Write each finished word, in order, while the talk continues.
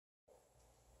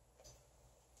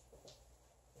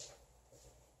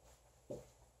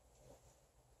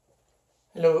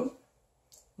Hello,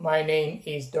 my name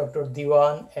is Dr.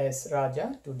 Diwan S.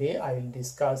 Raja. Today I will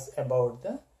discuss about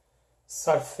the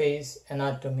surface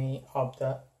anatomy of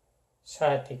the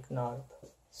sciatic nerve.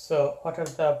 So what are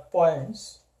the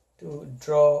points to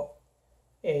draw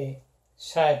a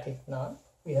sciatic nerve?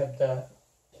 We have the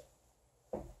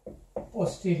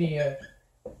posterior,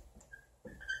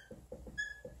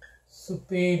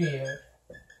 superior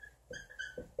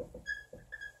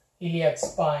iliac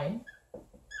spine.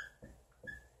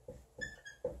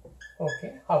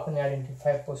 Okay, how can I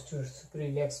identify posterior superior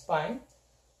iliac spine?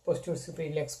 Posterior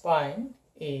superior iliac spine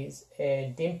is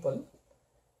a dimple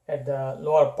at the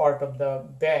lower part of the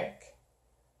back.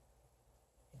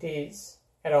 It is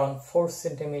around 4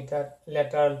 cm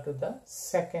lateral to the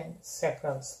second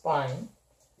sacral spine.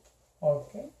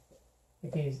 Okay,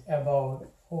 it is about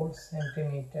 4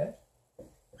 cm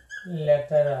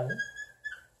lateral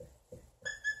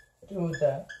to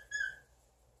the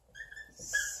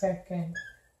second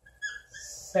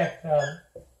sacral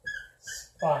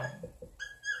spine.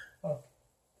 Okay.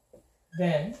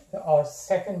 Then our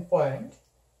second point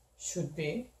should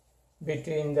be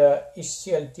between the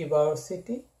ischial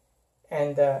tuberosity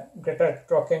and the greater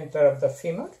trochanter of the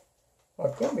femur.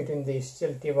 Okay, between the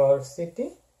ischial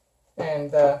tuberosity and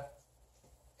the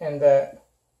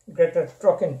greater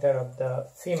trochanter of the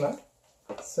femur.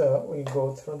 So we'll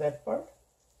go through that part.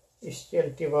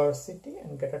 Ischial tuberosity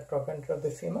and greater trochanter of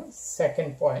the femur.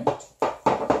 Second point.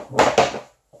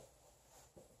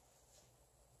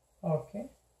 Okay,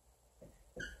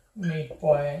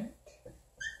 midpoint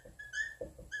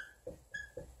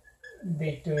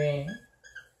between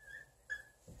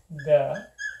the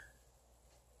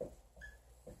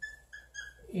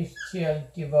ischial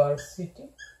tuberosity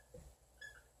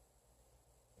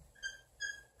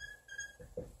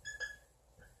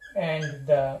and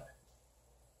the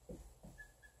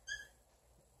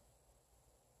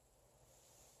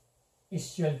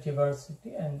ischial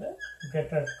tuberosity and the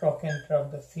greater trochanter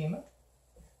of the femur.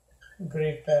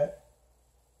 Greater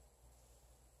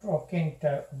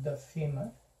trochanter of the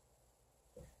femur.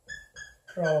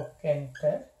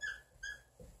 Trochanter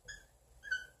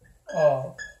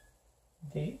of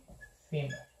the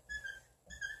femur.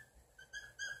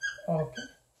 Okay.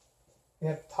 We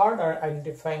have third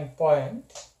identifying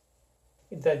point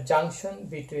is the junction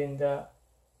between the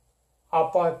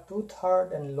upper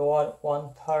 2/3 and lower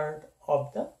 1/3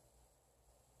 of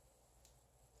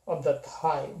the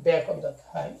thigh, back of the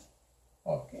thigh.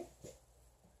 Okay,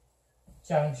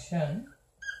 junction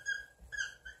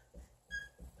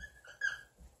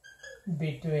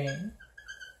between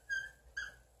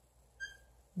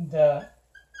the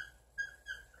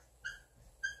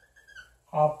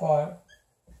upper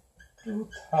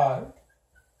 2/3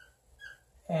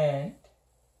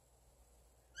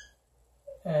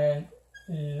 and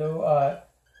lower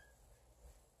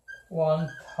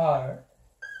 1/3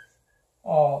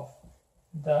 of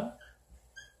the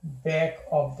back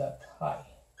of the thigh.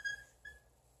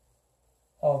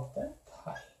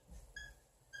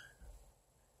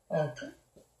 Okay,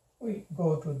 we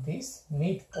go to this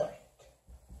midpoint.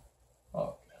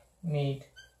 Okay,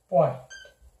 midpoint.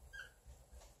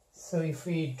 So if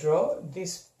we draw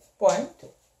this point,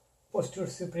 posterior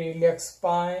superior iliac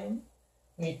spine,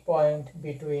 midpoint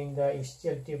between the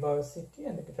ischial tuberosity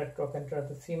and the greater trochanter of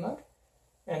the femur,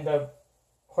 and the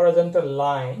horizontal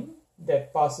line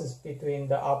that passes between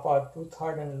the upper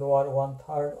 2/3 and lower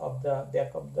 1/3 of the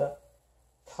back of the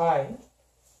thigh.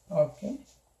 Okay,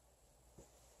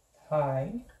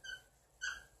 thigh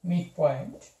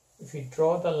midpoint. If we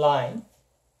draw the line,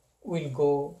 we'll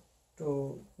go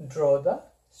to draw the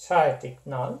sciatic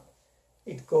nerve.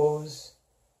 It goes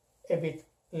a bit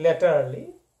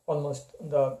laterally, almost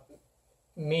the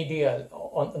medial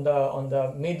on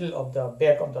the middle of the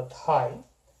back of the thigh.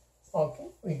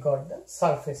 Okay, we got the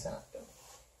surface anatomy.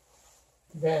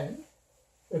 Then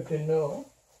we have to know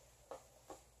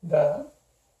the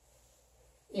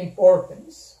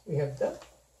importance. We have the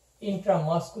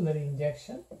intramuscular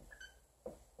injection.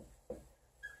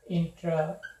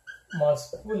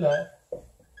 Intramuscular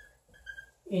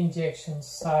injection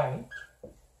site.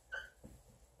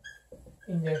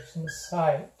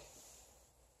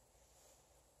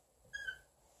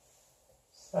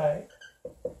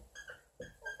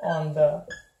 On the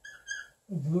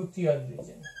gluteal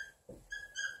region.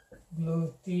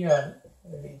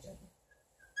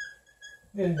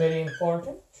 This is very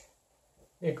important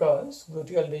because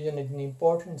gluteal region is an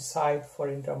important site for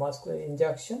intramuscular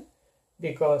injection,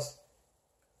 because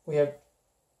we have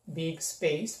big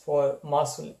space for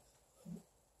muscle,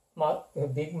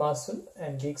 big muscle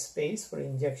and big space for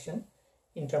injection,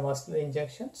 intramuscular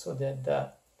injection, so that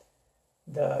the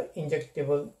the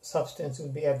injectable substance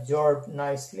will be absorbed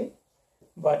nicely,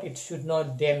 but it should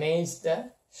not damage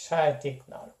the sciatic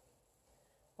nerve.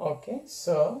 Okay,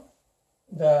 so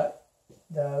the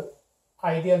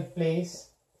ideal place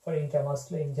for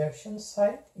intramuscular injection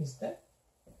site is the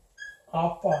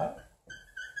upper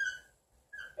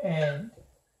and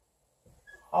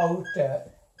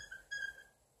outer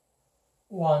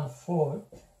 1/4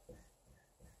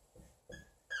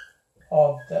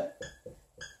 of the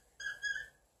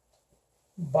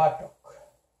buttock.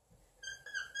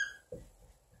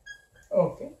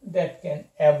 Okay, that can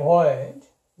avoid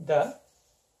the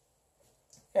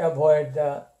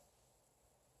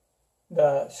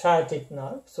sciatic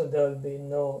nerve, so there will be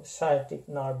no sciatic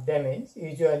nerve damage.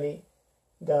 Usually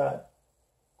the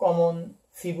common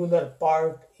fibular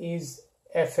part is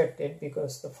affected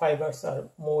because the fibers are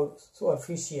more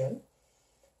superficial,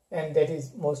 and that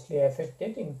is mostly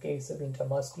affected in case of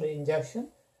intramuscular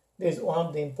injection. This is one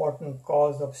of the important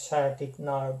cause of sciatic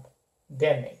nerve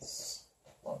damage.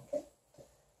 Okay,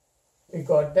 we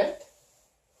got that.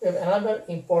 We have another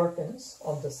importance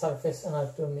of the surface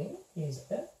anatomy is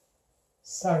the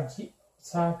sciatic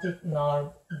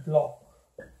nerve block.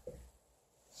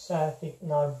 Sciatic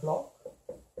nerve block.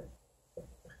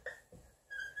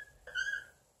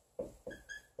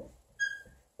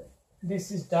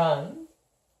 This is done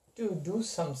to do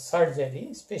some surgery,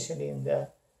 especially in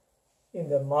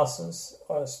the muscles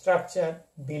or structure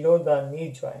below the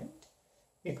knee joint,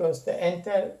 because the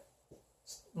entire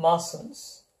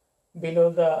muscles below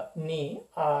the knee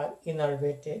are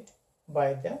innervated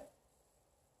by the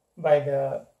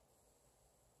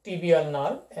tibial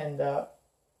nerve and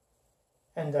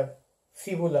the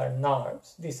fibular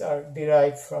nerves. These are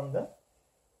derived from the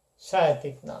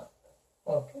sciatic nerve.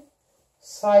 Okay,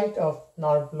 site of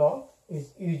nerve block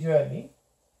is usually,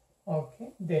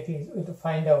 okay, that is, we have to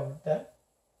find out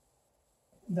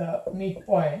the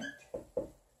midpoint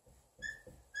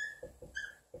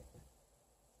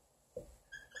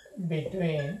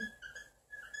between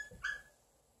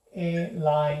a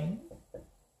line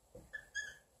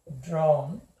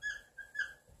drawn.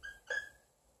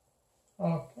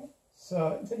 Okay,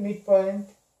 so the midpoint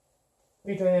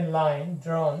between a line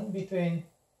drawn between,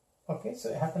 okay, so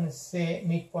it happens to say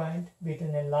midpoint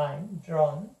between a line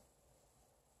drawn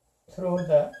through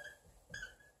the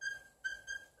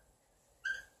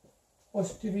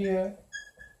posterior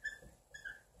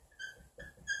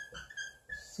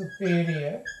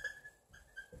superior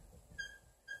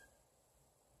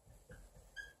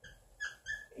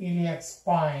iliac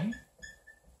spine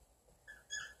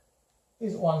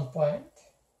is 1 point.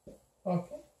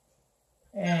 Okay,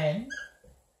 and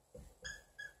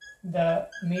the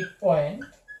midpoint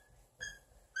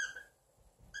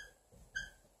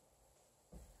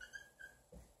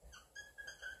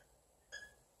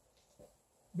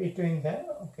between the,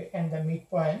 okay, and the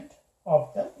midpoint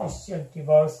of the ischial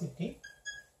tuberosity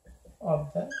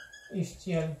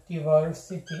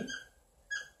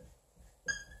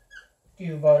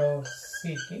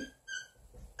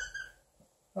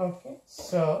Okay,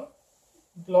 so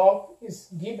block is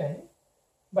given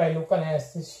by local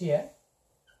anesthesia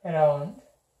around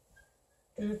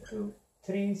 2 to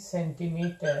 3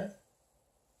 centimeter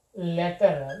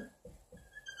lateral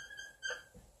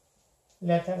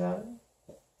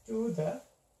to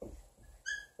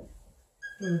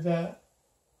the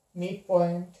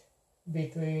midpoint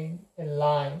between a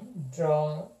line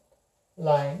drawn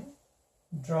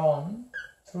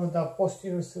through the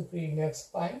posterior superior iliac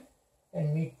spine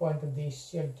and midpoint of the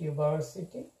ischial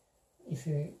tuberosity. If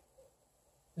you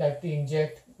like to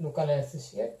inject local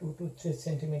anesthesia 2 to 3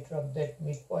 centimeter of that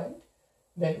midpoint,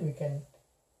 then we can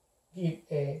give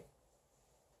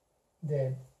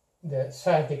the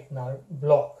sciatic nerve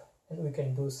block, and we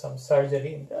can do some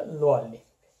surgery in the lower limb.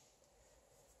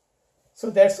 So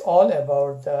that's all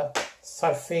about the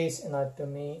surface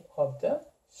anatomy of the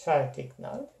sciatic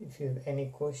nerve. If you have any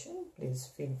question, please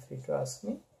feel free to ask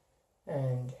me,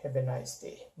 and have a nice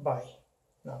day. Bye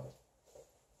now.